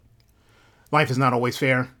Life is not always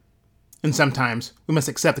fair, and sometimes we must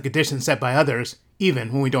accept the conditions set by others,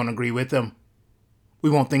 even when we don't agree with them. We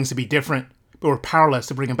want things to be different, but we're powerless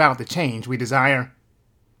to bring about the change we desire.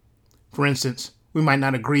 For instance, we might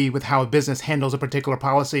not agree with how a business handles a particular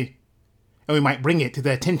policy, and we might bring it to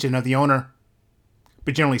the attention of the owner.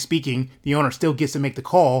 But generally speaking, the owner still gets to make the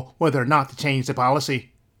call whether or not to change the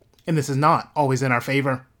policy, and this is not always in our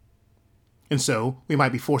favor. And so, we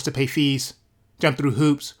might be forced to pay fees, jump through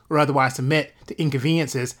hoops, or otherwise submit to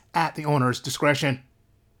inconveniences at the owner's discretion.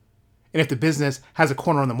 And if the business has a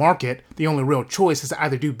corner on the market, the only real choice is to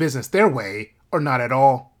either do business their way or not at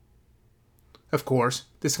all. Of course,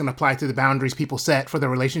 this can apply to the boundaries people set for their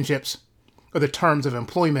relationships, or the terms of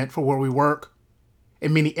employment for where we work.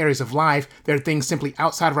 In many areas of life, there are things simply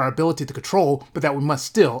outside of our ability to control, but that we must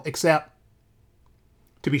still accept.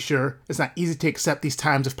 To be sure, it's not easy to accept these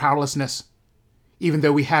times of powerlessness. Even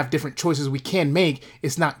though we have different choices we can make,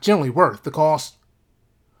 it's not generally worth the cost.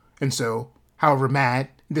 And so, however mad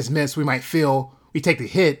and dismissed we might feel, we take the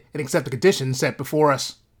hit and accept the conditions set before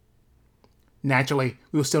us. Naturally,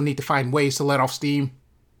 we will still need to find ways to let off steam.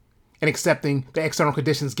 And accepting the external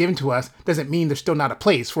conditions given to us doesn't mean there's still not a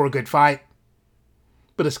place for a good fight.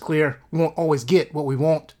 But it's clear we won't always get what we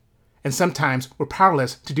want, and sometimes we're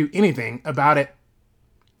powerless to do anything about it.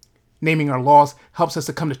 Naming our laws helps us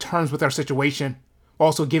to come to terms with our situation, while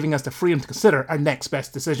also giving us the freedom to consider our next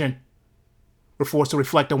best decision. We're forced to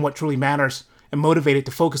reflect on what truly matters and motivated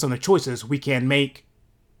to focus on the choices we can make.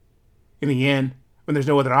 In the end, when there's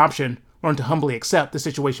no other option, learn to humbly accept the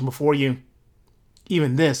situation before you.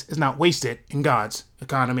 Even this is not wasted in God's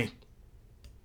economy.